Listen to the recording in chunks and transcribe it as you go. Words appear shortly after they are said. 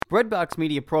Breadbox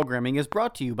Media programming is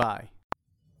brought to you by...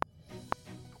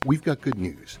 We've got good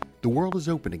news. The world is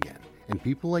open again, and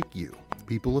people like you,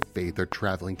 people of faith, are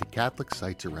traveling to Catholic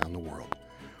sites around the world.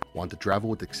 Want to travel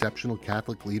with exceptional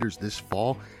Catholic leaders this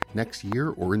fall, next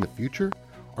year, or in the future?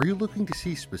 Are you looking to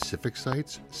see specific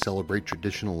sites, celebrate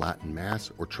traditional Latin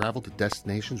Mass, or travel to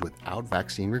destinations without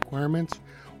vaccine requirements?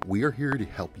 We are here to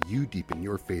help you deepen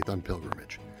your faith on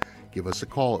pilgrimage. Give us a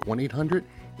call at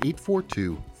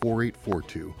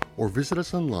 1-800-842-4842 or visit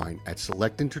us online at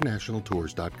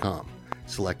selectinternationaltours.com.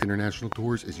 Select International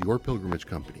Tours is your pilgrimage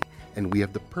company, and we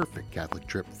have the perfect Catholic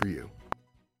trip for you.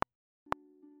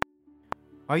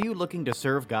 Are you looking to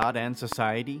serve God and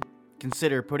society?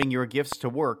 Consider putting your gifts to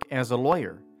work as a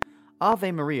lawyer.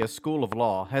 Ave Maria School of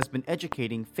Law has been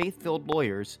educating faith-filled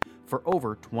lawyers for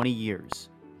over 20 years.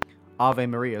 Ave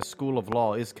Maria School of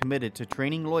Law is committed to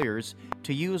training lawyers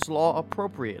to use law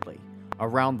appropriately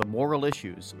around the moral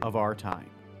issues of our time.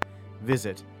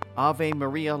 Visit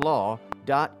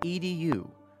avemarialaw.edu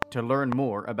to learn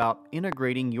more about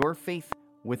integrating your faith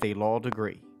with a law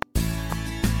degree.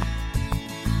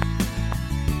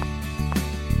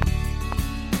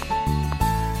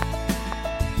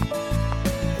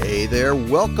 Hey there,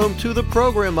 welcome to the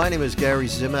program. My name is Gary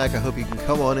Zimak. I hope you can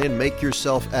come on in, make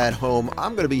yourself at home.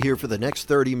 I'm going to be here for the next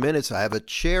 30 minutes. I have a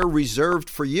chair reserved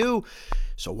for you.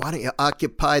 So why don't you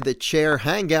occupy the chair,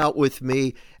 hang out with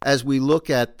me as we look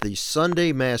at the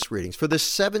Sunday Mass readings for the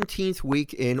 17th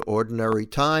week in Ordinary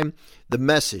Time. The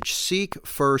message, seek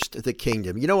first the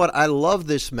kingdom. You know what? I love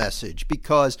this message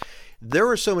because there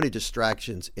are so many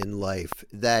distractions in life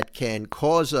that can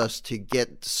cause us to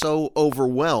get so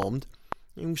overwhelmed,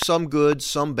 some good,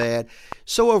 some bad,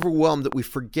 so overwhelmed that we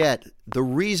forget the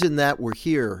reason that we're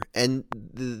here and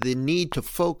the need to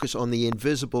focus on the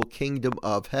invisible kingdom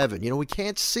of heaven. You know, we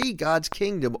can't see God's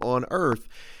kingdom on earth,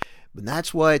 but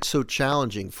that's why it's so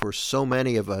challenging for so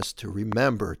many of us to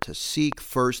remember to seek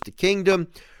first the kingdom.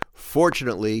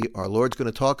 Fortunately, our Lord's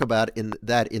going to talk about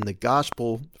that in the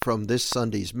gospel from this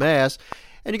Sunday's Mass.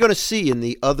 And you're going to see in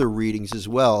the other readings as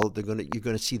well, you're going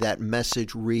to see that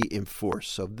message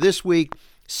reinforced. So this week,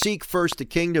 seek first the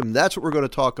kingdom. That's what we're going to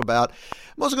talk about.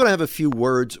 I'm also going to have a few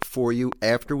words for you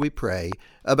after we pray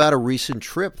about a recent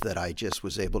trip that I just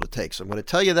was able to take. So I'm going to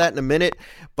tell you that in a minute,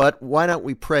 but why don't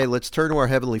we pray? Let's turn to our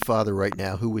Heavenly Father right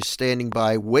now, who is standing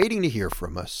by waiting to hear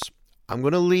from us. I'm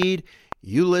going to lead,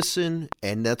 you listen,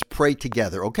 and let's pray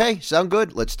together. Okay? Sound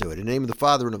good? Let's do it. In the name of the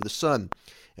Father, and of the Son,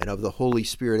 and of the Holy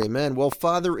Spirit. Amen. Well,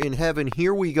 Father in heaven,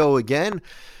 here we go again.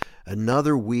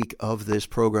 Another week of this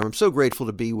program. I'm so grateful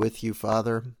to be with you,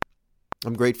 Father.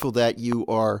 I'm grateful that you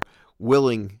are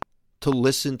willing to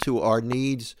listen to our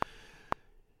needs.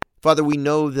 Father, we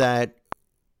know that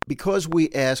because we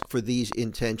ask for these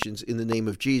intentions in the name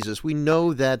of Jesus, we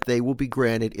know that they will be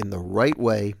granted in the right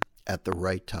way at the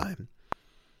right time.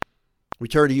 We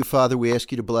turn to you, Father. We ask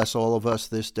you to bless all of us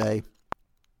this day.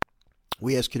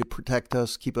 We ask you to protect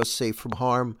us, keep us safe from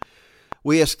harm.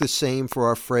 We ask the same for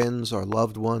our friends, our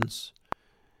loved ones.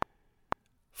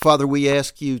 Father, we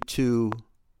ask you to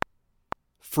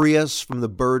free us from the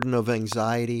burden of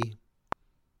anxiety,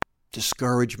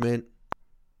 discouragement,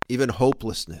 even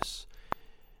hopelessness.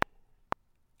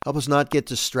 Help us not get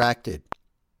distracted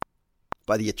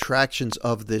by the attractions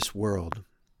of this world.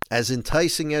 As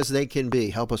enticing as they can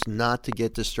be, help us not to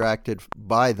get distracted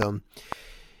by them.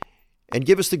 And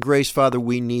give us the grace, Father,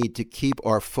 we need to keep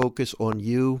our focus on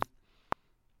you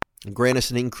and grant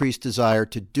us an increased desire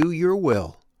to do your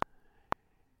will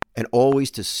and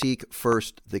always to seek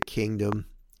first the kingdom.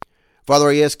 Father,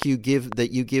 I ask you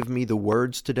that you give me the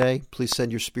words today. Please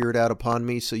send your Spirit out upon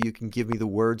me so you can give me the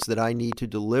words that I need to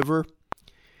deliver.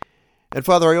 And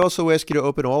Father, I also ask you to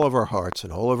open all of our hearts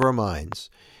and all of our minds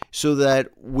so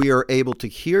that we are able to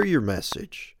hear your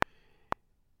message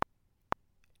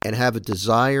and have a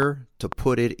desire to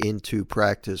put it into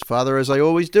practice. Father, as I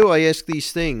always do, I ask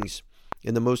these things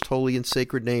in the most holy and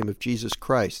sacred name of Jesus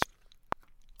Christ,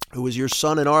 who is your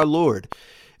Son and our Lord,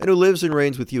 and who lives and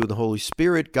reigns with you in the Holy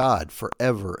Spirit, God,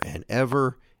 forever and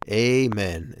ever.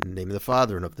 Amen. In the name of the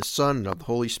Father, and of the Son, and of the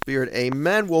Holy Spirit.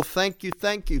 Amen. Well, thank you.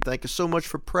 Thank you so much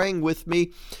for praying with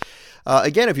me.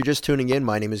 Again, if you're just tuning in,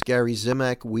 my name is Gary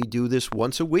Zimak. We do this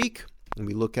once a week. And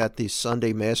we look at these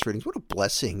Sunday Mass readings. What a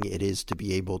blessing it is to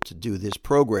be able to do this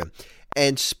program.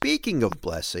 And speaking of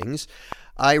blessings,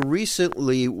 I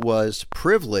recently was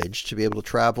privileged to be able to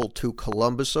travel to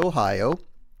Columbus, Ohio,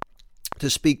 to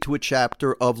speak to a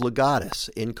chapter of Legatus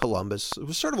in Columbus. It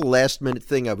was sort of a last-minute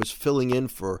thing. I was filling in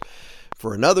for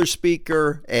another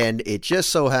speaker, and it just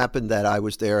so happened that I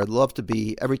was there. I'd love to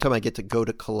be, every time I get to go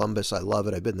to Columbus, I love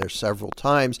it. I've been there several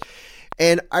times.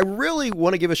 And I really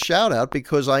want to give a shout out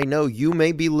because I know you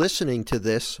may be listening to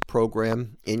this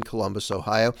program in Columbus,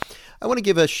 Ohio. I want to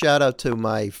give a shout out to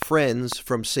my friends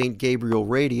from St. Gabriel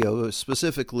Radio,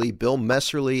 specifically Bill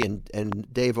Messerly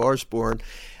and Dave Arsborn.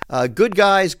 Good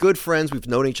guys, good friends. We've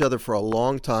known each other for a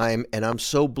long time, and I'm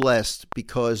so blessed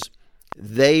because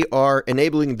they are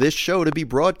enabling this show to be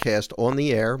broadcast on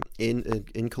the air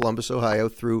in Columbus, Ohio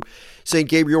through St.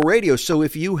 Gabriel Radio. So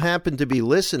if you happen to be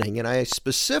listening, and I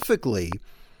specifically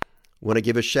want to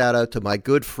give a shout out to my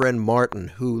good friend Martin,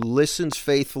 who listens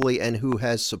faithfully and who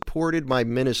has supported my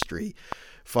ministry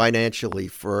financially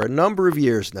for a number of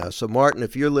years now. So Martin,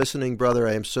 if you're listening, brother,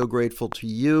 I am so grateful to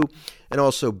you, and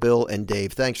also Bill and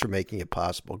Dave. Thanks for making it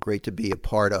possible. Great to be a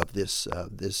part of this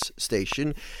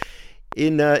station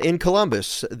in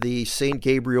Columbus, the St.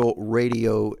 Gabriel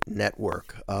Radio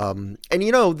Network. And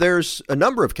there's a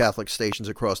number of Catholic stations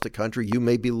across the country. You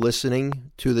may be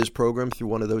listening to this program through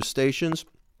one of those stations.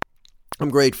 I'm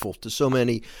grateful to so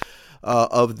many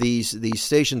of these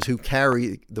stations who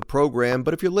carry the program.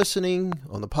 But if you're listening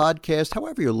on the podcast,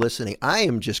 however you're listening, I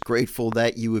am just grateful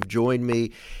that you have joined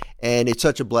me. And it's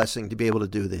such a blessing to be able to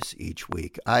do this each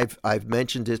week. I've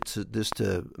mentioned this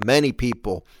to many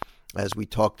people as we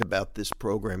talked about this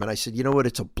program. And I said, you know what?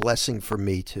 It's a blessing for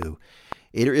me too.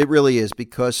 It really is,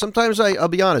 because sometimes I'll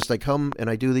be honest, I come and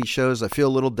I do these shows. I feel a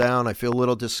little down. I feel a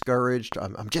little discouraged.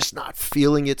 I'm just not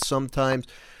feeling it sometimes.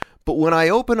 But when I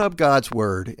open up God's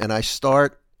Word and I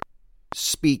start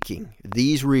speaking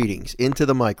these readings into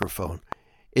the microphone,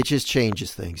 it just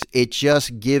changes things. It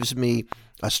just gives me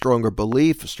a stronger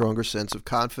belief, a stronger sense of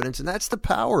confidence, and that's the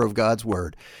power of God's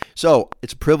Word. So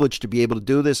it's a privilege to be able to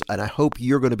do this, and I hope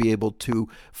you're going to be able to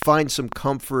find some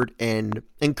comfort and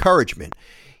encouragement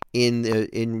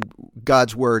in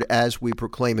God's Word as we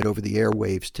proclaim it over the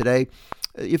airwaves today.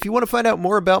 If you want to find out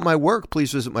more about my work,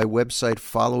 please visit my website,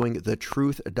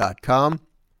 followingthetruth.com.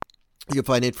 You'll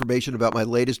find information about my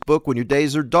latest book, When Your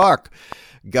Days Are Dark,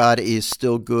 God is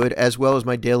Still Good, as well as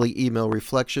my daily email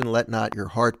reflection, Let Not Your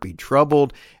Heart Be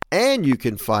Troubled. And you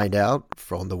can find out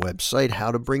from the website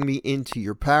how to bring me into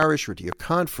your parish or to your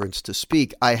conference to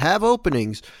speak. I have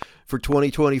openings for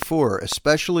 2024,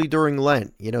 especially during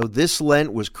Lent. This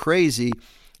Lent was crazy.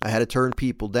 I had to turn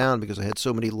people down because I had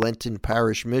so many Lenten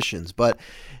parish missions. But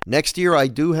next year I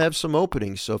do have some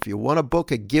openings. So if you want to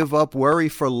book a Give Up Worry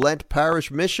for Lent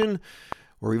parish mission,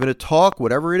 or even a talk,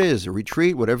 whatever it is, a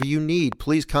retreat, whatever you need,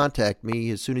 please contact me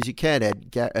as soon as you can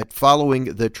at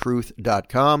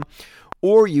followingthetruth.com,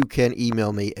 or you can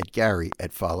email me at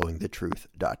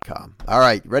gary@followingthetruth.com. All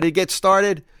right, ready to get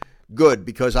started? Good,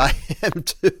 because I am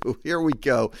too. Here we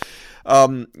go.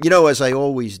 As I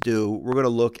always do, we're going to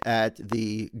look at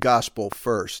the gospel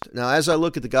first. Now, as I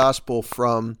look at the gospel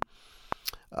from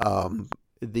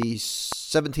the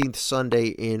 17th Sunday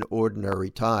in Ordinary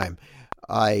Time,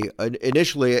 I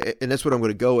initially, and that's what I'm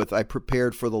going to go with, I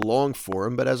prepared for the long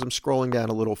form, but as I'm scrolling down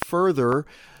a little further,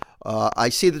 I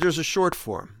see that there's a short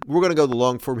form. We're going to go the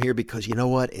long form here because you know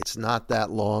what? It's not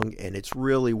that long, and it's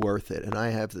really worth it, and I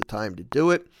have the time to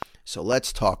do it. So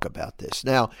let's talk about this.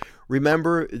 Now,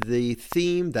 remember the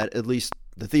theme that, at least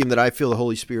the theme that I feel the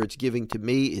Holy Spirit's giving to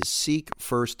me is seek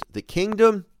first the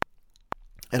kingdom.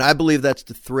 And I believe that's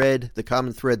the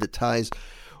common thread that ties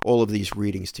all of these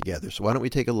readings together. So why don't we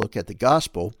take a look at the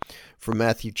gospel from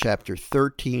Matthew chapter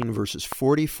 13, verses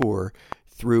 44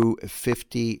 through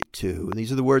 52. And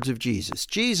these are the words of Jesus.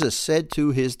 Jesus said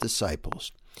to his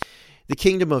disciples, "The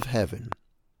kingdom of heaven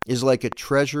is like a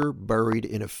treasure buried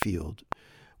in a field,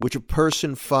 which a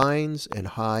person finds and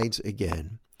hides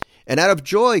again, and out of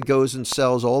joy goes and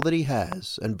sells all that he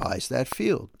has and buys that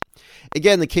field.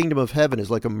 Again, the kingdom of heaven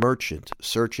is like a merchant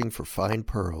searching for fine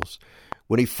pearls.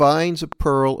 When he finds a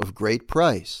pearl of great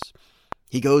price,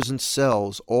 he goes and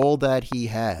sells all that he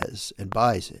has and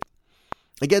buys it.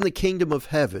 Again, the kingdom of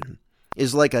heaven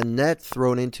is like a net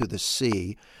thrown into the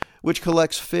sea, which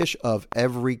collects fish of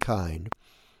every kind.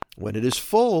 When it is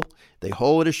full, they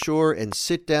haul it ashore and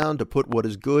sit down to put what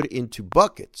is good into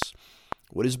buckets.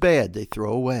 What is bad they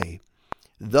throw away.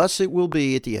 Thus it will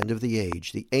be at the end of the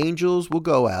age. The angels will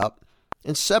go out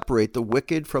and separate the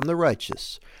wicked from the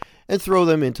righteous and throw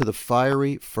them into the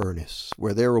fiery furnace,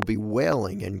 where there will be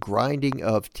wailing and grinding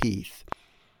of teeth.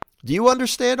 Do you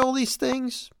understand all these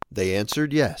things?" They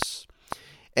answered, "Yes."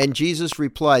 And Jesus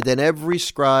replied, "Then every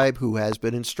scribe who has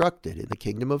been instructed in the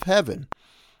kingdom of heaven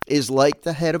is like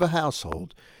the head of a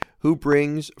household, who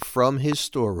brings from his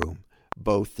storeroom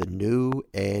both the new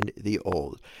and the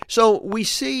old." So we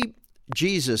see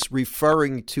Jesus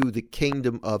referring to the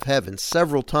kingdom of heaven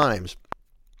several times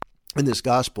in this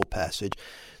gospel passage.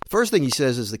 First thing he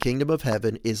says is the kingdom of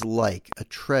heaven is like a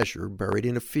treasure buried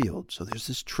in a field. So there's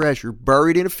this treasure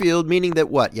buried in a field, meaning that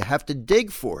what? You have to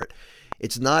dig for it.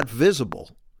 It's not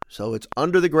visible. So it's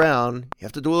under the ground. You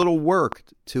have to do a little work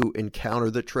to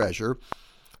encounter the treasure,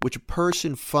 which a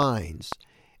person finds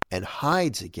and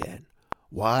hides again.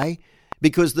 Why?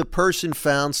 Because the person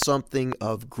found something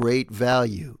of great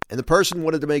value, and the person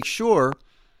wanted to make sure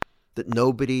that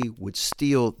nobody would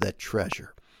steal that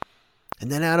treasure. And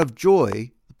then out of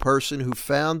joy, the person who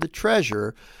found the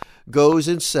treasure goes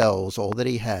and sells all that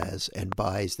he has and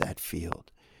buys that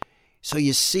field. So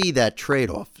you see that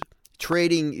trade-off,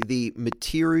 trading the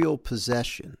material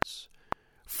possessions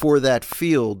for that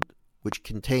field which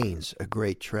contains a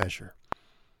great treasure.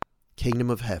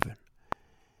 Kingdom of heaven.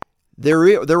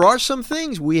 There are some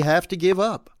things we have to give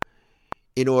up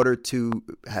in order to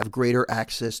have greater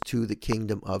access to the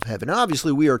kingdom of heaven.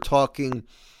 Obviously, we are talking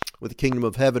with the kingdom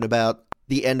of heaven about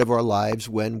the end of our lives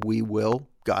when we will,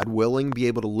 God willing, be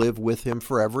able to live with him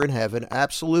forever in heaven.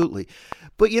 Absolutely.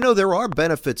 But there are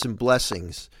benefits and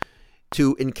blessings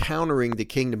to encountering the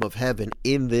kingdom of heaven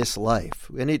in this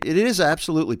life. And it is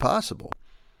absolutely possible.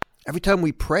 Every time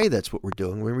we pray, that's what we're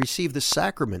doing. When we receive the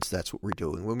sacraments, that's what we're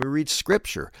doing. When we read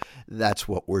scripture, that's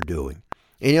what we're doing.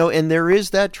 And there is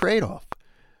that trade-off.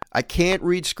 I can't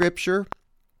read scripture,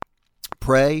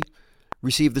 pray,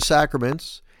 receive the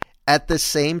sacraments. At the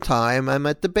same time, I'm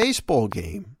at the baseball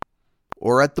game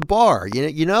or at the bar,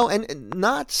 and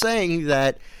not saying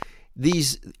that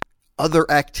these other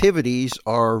activities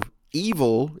are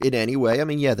evil in any way. I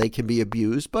mean, yeah, they can be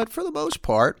abused, but for the most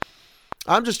part,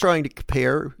 I'm just trying to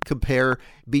compare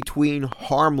between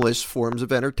harmless forms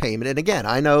of entertainment. And again,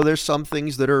 I know there's some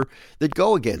things that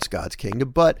go against God's kingdom,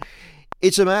 but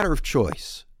it's a matter of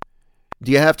choice.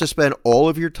 Do you have to spend all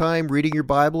of your time reading your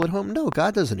Bible at home? No,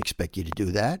 God doesn't expect you to do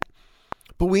that.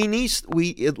 But we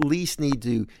at least need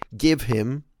to give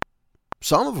him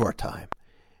some of our time.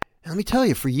 And let me tell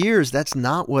you, for years, that's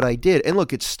not what I did. And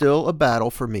look, it's still a battle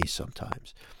for me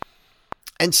sometimes.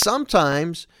 And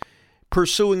sometimes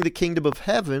pursuing the kingdom of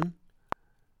heaven,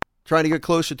 trying to get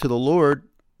closer to the Lord,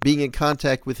 being in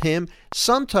contact with him,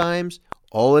 sometimes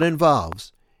all it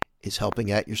involves is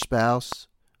helping out your spouse,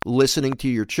 listening to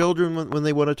your children when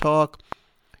they want to talk,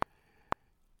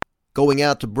 going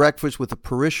out to breakfast with a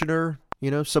parishioner,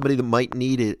 somebody that might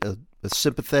need a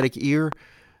sympathetic ear.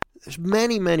 There's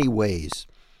many, many ways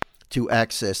to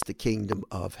access the kingdom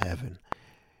of heaven.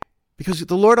 Because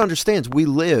the Lord understands we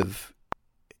live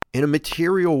in a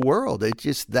material world.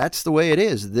 That's the way it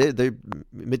is. The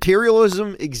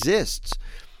materialism exists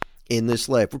in this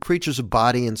life. We're creatures of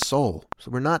body and soul. So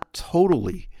we're not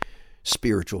totally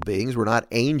spiritual beings. We're not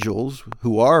angels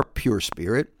who are pure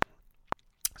spirit.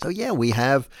 So yeah, we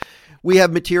have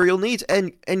material needs,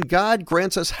 and God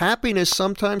grants us happiness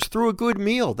sometimes through a good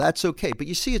meal. That's okay. But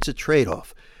you see, it's a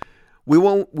trade-off. We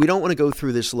don't want to go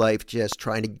through this life just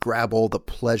trying to grab all the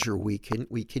pleasure we can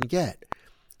get.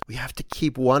 We have to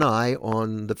keep one eye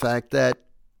on the fact that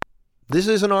this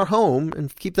isn't our home,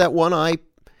 and keep that one eye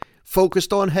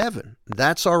focused on heaven.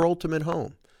 That's our ultimate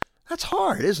home. That's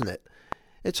hard, isn't it?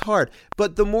 It's hard.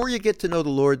 But the more you get to know the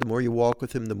Lord, the more you walk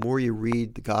with him, the more you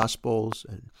read the Gospels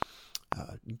and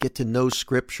get to know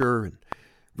Scripture and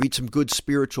read some good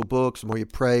spiritual books, the more you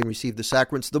pray and receive the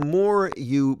sacraments, the more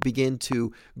you begin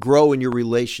to grow in your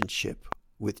relationship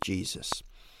with Jesus.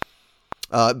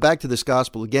 Back to this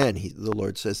gospel again, the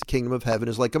Lord says the kingdom of heaven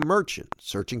is like a merchant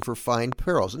searching for fine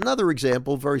pearls. Another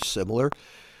example, very similar.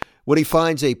 When he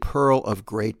finds a pearl of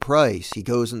great price, he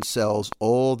goes and sells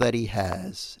all that he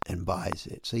has and buys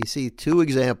it. So you see two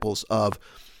examples of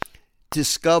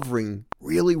discovering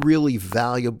really, really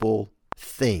valuable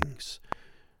things,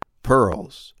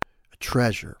 pearls, a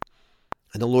treasure.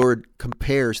 And the Lord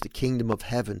compares the kingdom of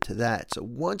heaven to that. So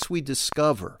once we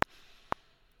discover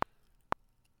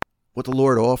what the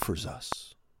Lord offers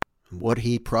us, what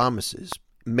he promises,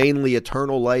 mainly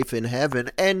eternal life in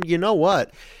heaven, and you know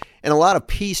what? And a lot of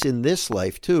peace in this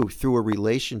life too, through a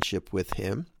relationship with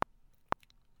him.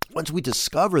 Once we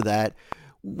discover that,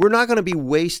 we're not going to be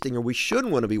wasting, or we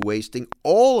shouldn't want to be wasting,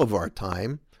 all of our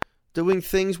time doing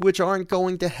things which aren't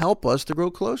going to help us to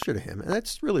grow closer to him. And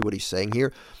that's really what he's saying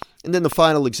here. And then the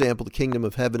final example, the kingdom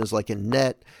of heaven is like a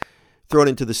net thrown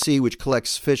into the sea, which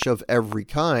collects fish of every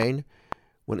kind.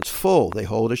 When it's full, they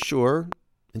hold ashore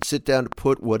and sit down to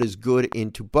put what is good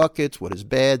into buckets, what is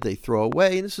bad they throw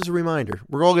away. And this is a reminder,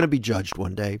 we're all going to be judged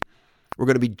one day. We're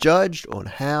going to be judged on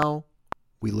how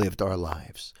we lived our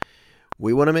lives.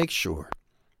 We want to make sure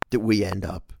that we end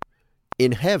up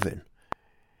in heaven.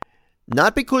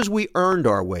 Not because we earned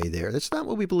our way there. That's not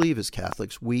what we believe as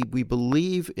Catholics. We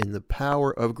believe in the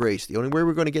power of grace. The only way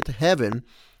we're going to get to heaven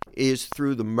is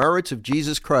through the merits of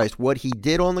Jesus Christ, what he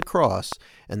did on the cross,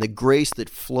 and the grace that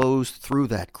flows through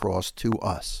that cross to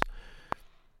us.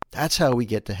 That's how we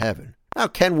get to heaven. Now,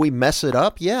 can we mess it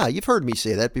up? Yeah, you've heard me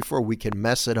say that before. We can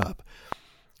mess it up.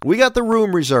 We got the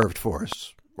room reserved for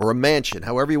us, or a mansion,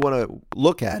 however you want to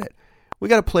look at it. We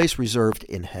got a place reserved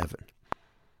in heaven.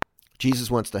 Jesus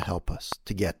wants to help us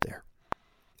to get there.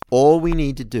 All we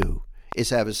need to do is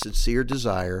have a sincere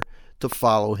desire to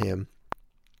follow him,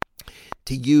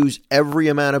 to use every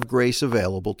amount of grace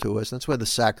available to us. That's why the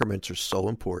sacraments are so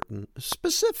important.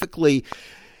 Specifically,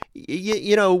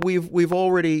 we've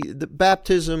already, the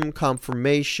baptism,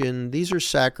 confirmation, these are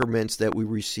sacraments that we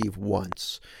receive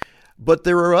once. But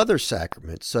there are other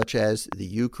sacraments, such as the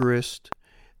Eucharist,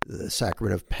 the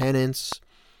sacrament of penance,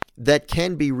 that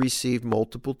can be received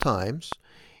multiple times.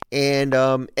 And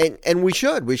we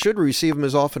should receive them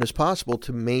as often as possible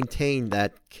to maintain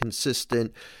that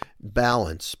consistent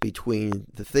balance between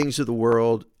the things of the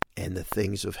world and the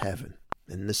things of heaven.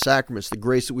 And the sacraments, the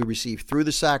grace that we receive through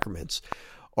the sacraments,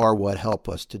 are what help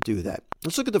us to do that.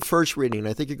 Let's look at the first reading, and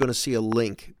I think you're going to see a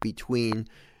link between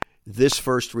this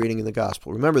first reading and the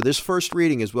gospel. Remember, this first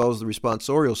reading, as well as the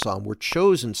responsorial psalm, were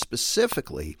chosen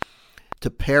specifically to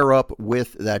pair up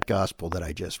with that gospel that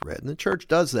I just read. And the church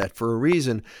does that for a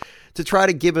reason, to try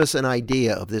to give us an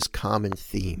idea of this common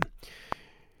theme.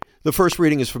 The first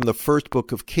reading is from the first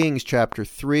book of Kings, chapter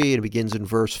 3, and it begins in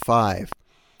verse 5.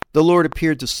 The Lord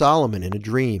appeared to Solomon in a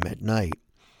dream at night.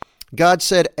 God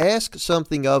said, "Ask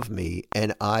something of me,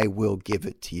 and I will give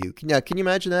it to you." Now, can you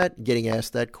imagine that? Getting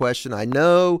asked that question? I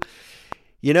know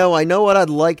what I'd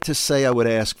like to say I would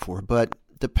ask for, but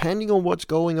depending on what's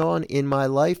going on in my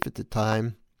life at the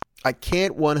time, I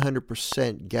can't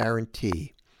 100%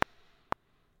 guarantee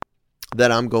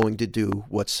that I'm going to do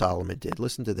what Solomon did.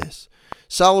 Listen to this.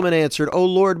 Solomon answered, "O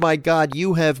Lord my God,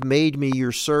 you have made me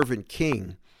your servant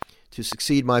king to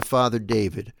succeed my father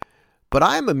David. But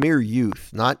I am a mere youth,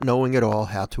 not knowing at all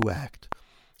how to act.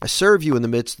 I serve you in the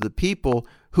midst of the people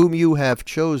whom you have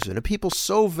chosen, a people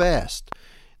so vast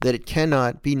that it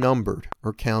cannot be numbered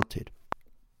or counted.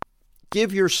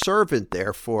 Give your servant,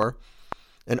 therefore,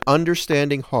 an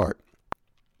understanding heart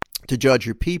to judge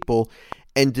your people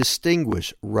and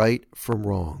distinguish right from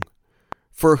wrong.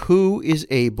 For who is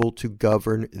able to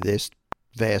govern this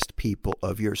vast people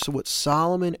of yours?" So what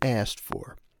Solomon asked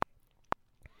for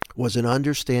was an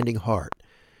understanding heart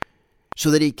so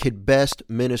that he could best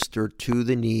minister to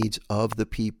the needs of the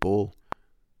people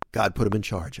God put him in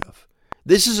charge of.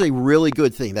 This is a really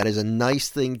good thing. That is a nice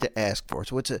thing to ask for.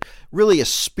 So it's really a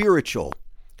spiritual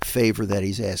favor that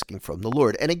he's asking from the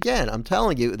Lord. And again, I'm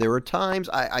telling you, there are times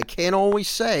I can't always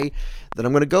say that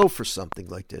I'm going to go for something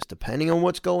like this. Depending on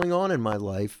what's going on in my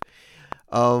life,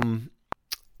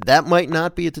 that might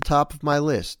not be at the top of my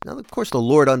list. Now, of course, the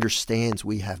Lord understands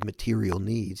we have material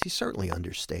needs. He certainly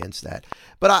understands that.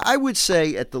 But I would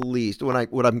say, at the least,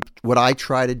 what I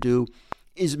try to do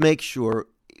is make sure,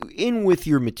 in with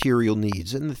your material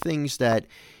needs and the things that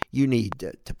you need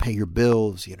to pay your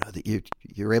bills, that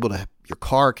you're able to, your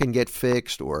car can get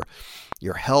fixed, or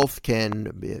your health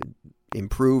can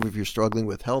improve if you're struggling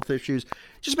with health issues.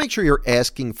 Just make sure you're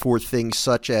asking for things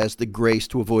such as the grace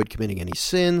to avoid committing any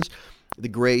sins, the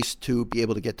grace to be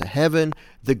able to get to heaven,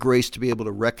 the grace to be able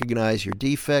to recognize your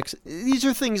defects. These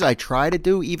are things I try to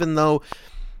do, even though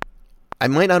I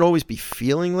might not always be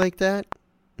feeling like that.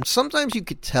 And sometimes you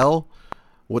could tell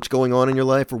what's going on in your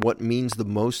life or what means the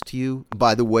most to you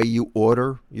by the way you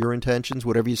order your intentions.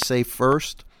 Whatever you say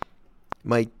first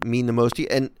might mean the most to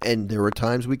you. And there are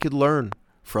times we could learn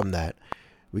from that.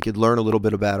 We could learn a little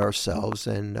bit about ourselves.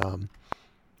 And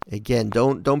again,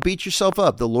 don't beat yourself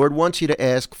up. The Lord wants you to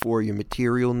ask for your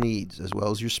material needs as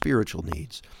well as your spiritual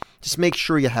needs. Just make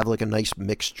sure you have like a nice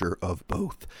mixture of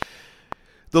both.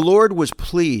 The Lord was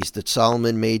pleased that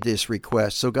Solomon made this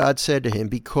request. So God said to him,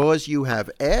 "Because you have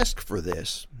asked for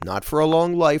this, not for a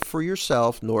long life for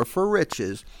yourself, nor for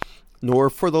riches, nor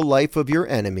for the life of your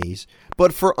enemies,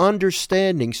 but for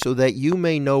understanding, so that you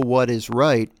may know what is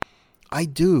right, I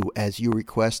do as you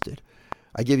requested.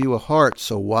 I give you a heart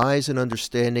so wise and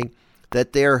understanding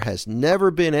that there has never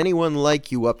been anyone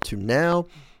like you up to now,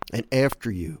 and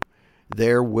after you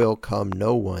there will come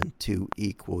no one to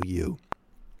equal you."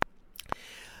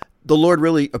 The Lord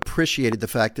really appreciated the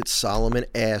fact that Solomon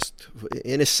asked,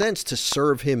 in a sense, to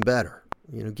serve him better.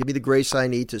 Give me the grace I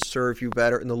need to serve you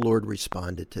better, and the Lord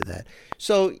responded to that.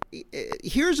 So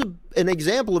here's an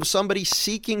example of somebody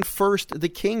seeking first the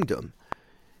kingdom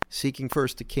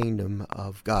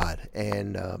of God.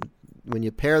 And when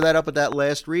you pair that up with that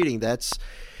last reading, that's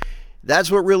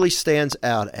That's what really stands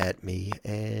out at me.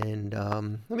 And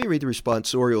let me read the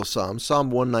responsorial psalm, Psalm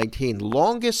 119,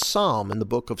 longest psalm in the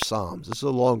book of Psalms. This is a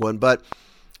long one, but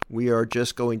we are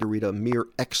just going to read a mere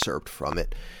excerpt from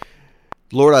it.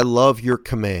 Lord, I love your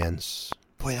commands.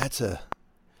 Boy,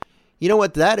 you know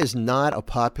what? That is not a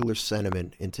popular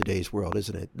sentiment in today's world,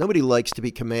 isn't it? Nobody likes to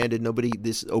be commanded.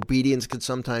 This obedience can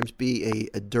sometimes be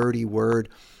a dirty word.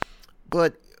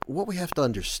 But what we have to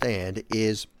understand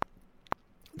is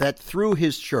that through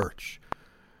his church,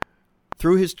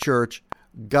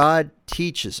 God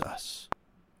teaches us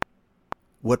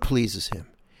what pleases him.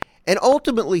 And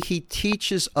ultimately, he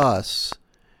teaches us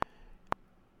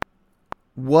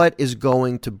what is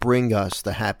going to bring us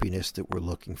the happiness that we're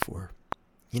looking for.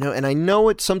 And I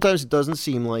know sometimes it doesn't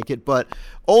seem like it, but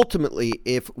ultimately,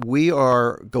 if we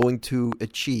are going to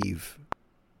achieve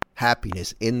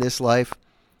happiness in this life,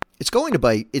 it's going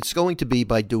to be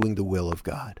by doing the will of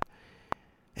God.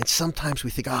 And sometimes we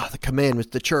think, the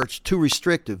commandments, the church, too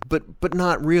restrictive, but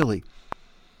not really.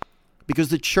 Because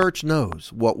the church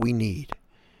knows what we need.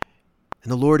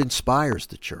 And the Lord inspires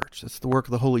the church. That's the work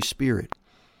of the Holy Spirit.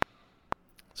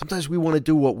 Sometimes we want to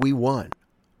do what we want.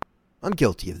 I'm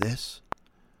guilty of this.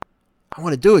 I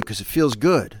want to do it because it feels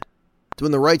good.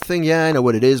 Doing the right thing, yeah, I know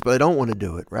what it is, but I don't want to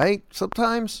do it, right?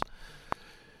 Sometimes.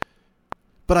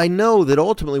 But I know that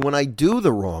ultimately when I do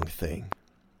the wrong thing,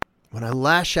 when I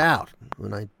lash out,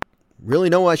 when I really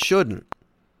know I shouldn't,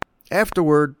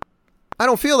 afterward, I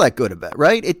don't feel that good about it,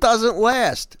 right? It doesn't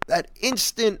last. That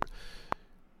instant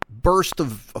burst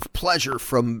of pleasure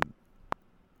from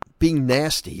being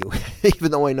nasty,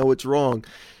 even though I know it's wrong,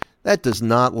 that does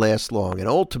not last long. And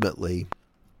ultimately,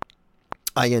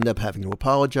 I end up having to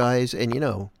apologize. And,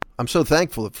 I'm so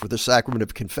thankful for the sacrament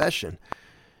of confession.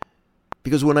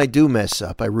 Because when I do mess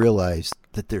up, I realize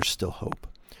that there's still hope.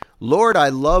 Lord, I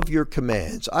love your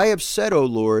commands. I have said, O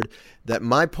Lord, that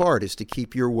my part is to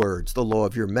keep your words. The law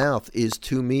of your mouth is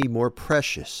to me more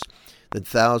precious than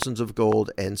thousands of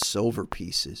gold and silver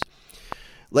pieces.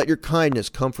 Let your kindness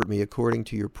comfort me according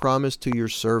to your promise to your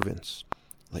servants.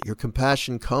 Let your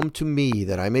compassion come to me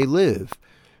that I may live,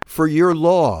 for your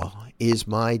law is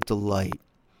my delight.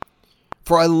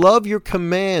 For I love your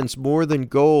commands more than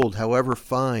gold, however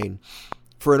fine.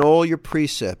 For in all your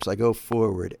precepts I go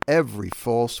forward. Every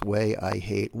false way I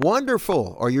hate.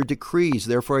 Wonderful are your decrees,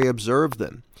 therefore I observe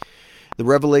them. The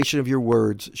revelation of your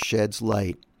words sheds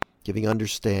light, giving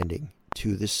understanding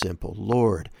to the simple.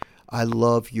 Lord, I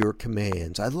love your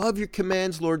commands. I love your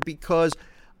commands, Lord, because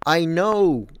I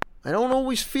know, I don't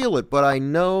always feel it, but I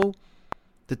know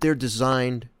that they're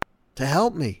designed to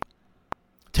help me.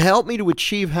 To help me to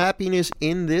achieve happiness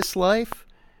in this life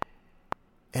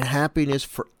and happiness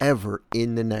forever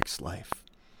in the next life.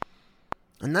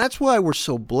 And that's why we're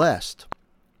so blessed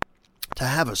to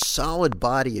have a solid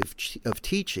body of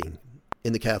teaching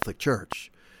in the Catholic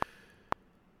Church.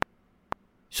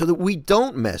 So that we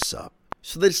don't mess up.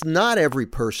 So that it's not every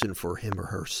person for him or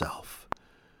herself.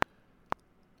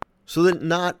 So that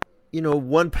not,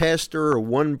 one pastor or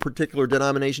one particular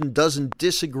denomination doesn't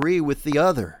disagree with the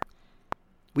other.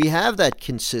 We have that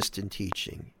consistent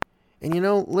teaching. And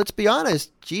let's be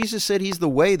honest, Jesus said he's the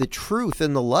way, the truth,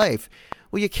 and the life.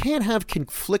 Well, you can't have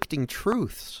conflicting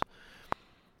truths.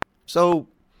 So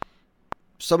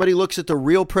somebody looks at the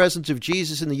real presence of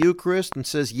Jesus in the Eucharist and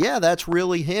says, yeah, that's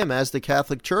really him, as the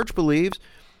Catholic Church believes.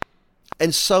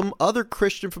 And some other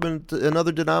Christian from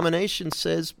another denomination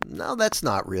says, no, that's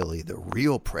not really the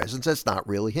real presence. That's not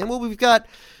really him. Well, we've got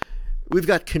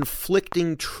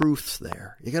conflicting truths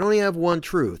there. You can only have one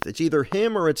truth. It's either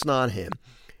him or it's not him.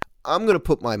 I'm going to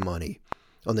put my money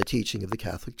on the teaching of the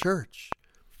Catholic Church,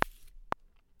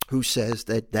 who says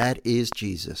that is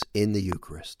Jesus in the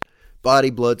Eucharist. Body,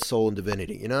 blood, soul, and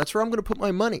divinity. That's where I'm going to put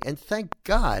my money. And thank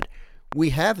God we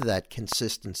have that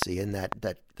consistency and that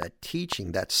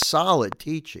teaching, that solid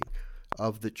teaching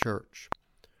of the church.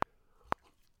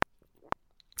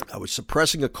 I was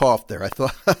suppressing a cough there. I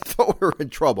thought we were in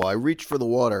trouble. I reached for the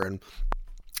water and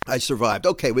I survived.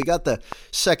 Okay, we got the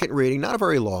second reading, not a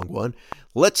very long one.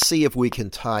 Let's see if we can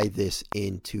tie this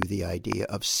into the idea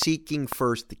of seeking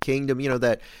first the kingdom.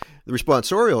 That the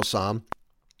responsorial psalm,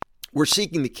 we're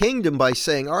seeking the kingdom by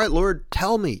saying, all right, Lord,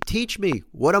 tell me, teach me,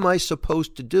 what am I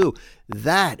supposed to do?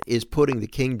 That is putting the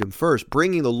kingdom first,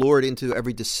 bringing the Lord into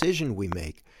every decision we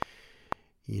make.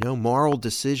 Moral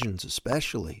decisions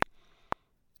especially.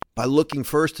 By looking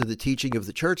first to the teaching of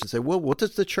the church and say, well, what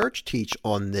does the church teach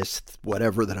on this,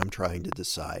 whatever that I'm trying to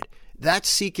decide? That's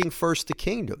seeking first the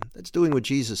kingdom. That's doing what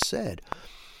Jesus said.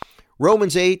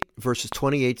 Romans 8, verses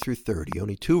 28 through 30.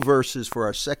 Only 2 verses for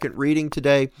our second reading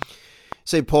today.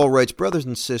 St. Paul writes, brothers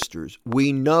and sisters,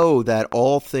 we know that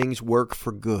all things work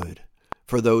for good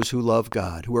for those who love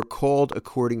God, who are called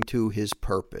according to his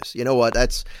purpose. You know what?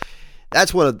 That's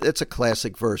a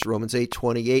classic verse, Romans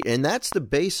 8:28, and that's the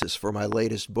basis for my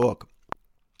latest book,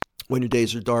 When Your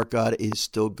Days Are Dark, God is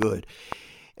Still Good.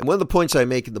 And one of the points I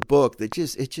make in the book that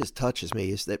just touches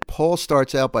me is that Paul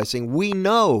starts out by saying, we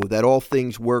know that all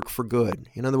things work for good.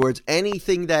 In other words,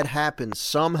 anything that happens,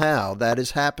 somehow that is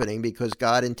happening because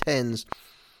God intends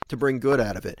to bring good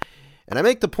out of it. And I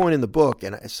make the point in the book,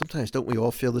 and sometimes don't we all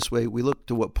feel this way? We look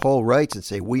to what Paul writes and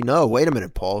say, we know, wait a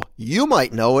minute, Paul, you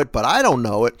might know it, but I don't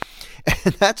know it.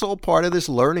 And that's all part of this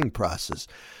learning process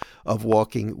of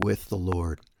walking with the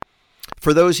Lord.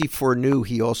 For those he foreknew,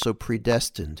 he also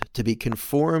predestined to be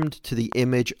conformed to the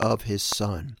image of his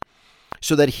Son,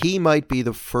 so that he might be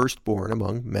the firstborn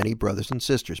among many brothers and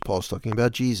sisters. Paul's talking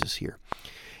about Jesus here.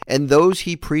 And those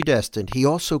he predestined, he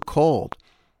also called.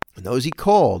 And those he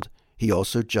called, he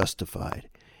also justified.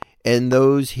 And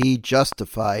those he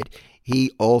justified,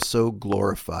 he also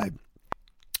glorified.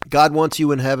 God wants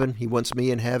you in heaven. He wants me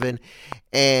in heaven.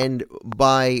 And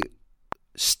by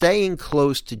staying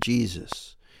close to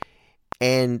Jesus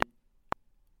and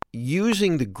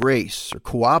using the grace or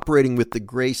cooperating with the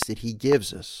grace that he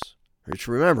gives us, which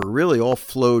remember really all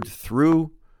flowed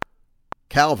through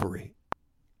Calvary,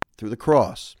 through the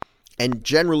cross, and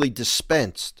generally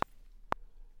dispensed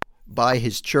by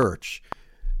his church,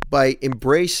 by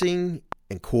embracing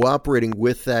and cooperating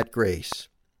with that grace,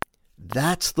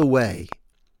 that's the way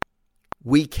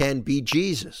we can be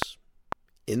Jesus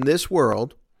in this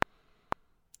world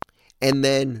and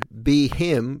then be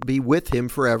with him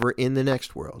forever in the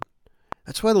next world.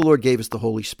 That's why the Lord gave us the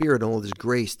Holy Spirit and all this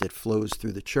grace that flows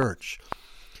through the church,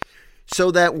 so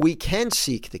that we can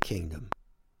seek the kingdom,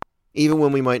 even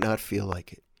when we might not feel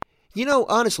like it. You know,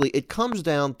 honestly, it comes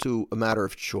down to a matter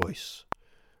of choice.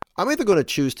 I'm either going to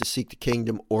choose to seek the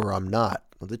kingdom or I'm not.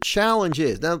 Well, the challenge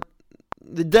is, now,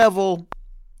 the devil,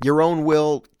 your own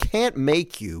will, can't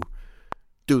make you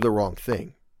do the wrong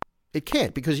thing. It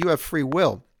can't, because you have free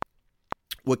will.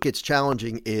 What gets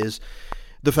challenging is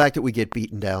the fact that we get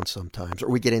beaten down sometimes, or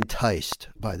we get enticed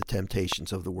by the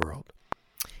temptations of the world.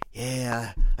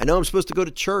 Yeah, I know I'm supposed to go to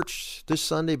church this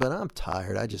Sunday, but I'm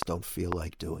tired. I just don't feel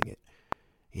like doing it.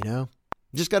 You know,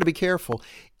 you just got to be careful.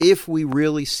 If we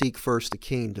really seek first the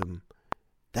kingdom,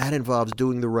 that involves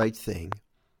doing the right thing,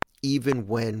 even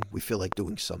when we feel like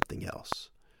doing something else.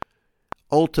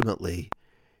 Ultimately,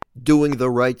 doing the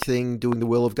right thing, doing the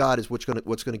will of God is what's going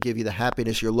to give you the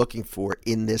happiness you're looking for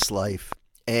in this life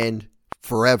and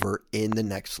forever in the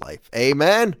next life.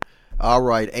 Amen? All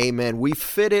right, amen. We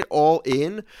fit it all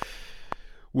in.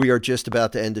 We are just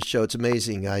about to end the show. It's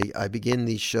amazing. I begin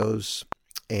these shows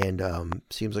and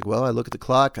seems like, well, I look at the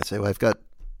clock. I say, well, I've got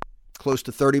close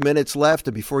to 30 minutes left.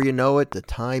 And before you know it, the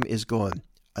time is gone.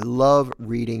 I love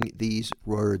reading these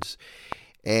words.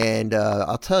 And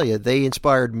I'll tell you, they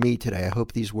inspired me today. I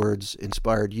hope these words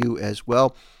inspired you as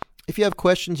well. If you have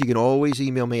questions, you can always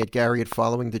email me at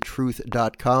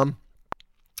gary@followingthetruth.com.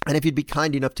 And if you'd be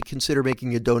kind enough to consider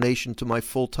making a donation to my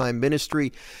full-time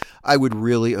ministry, I would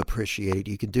really appreciate it.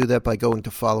 You can do that by going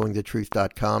to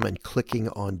followingthetruth.com and clicking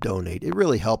on donate. It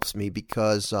really helps me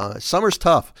because summer's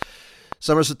tough.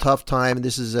 Summer's a tough time, and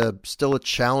this is still a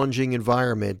challenging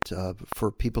environment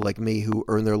for people like me who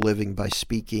earn their living by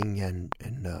speaking and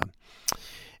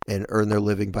earn their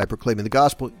living by proclaiming the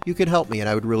gospel. You can help me, and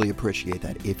I would really appreciate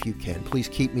that if you can. Please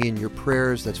keep me in your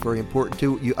prayers. That's very important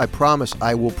too. I promise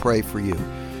I will pray for you.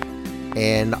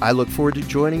 And I look forward to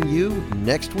joining you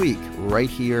next week right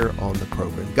here on the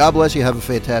program. God bless you. Have a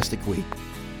fantastic week.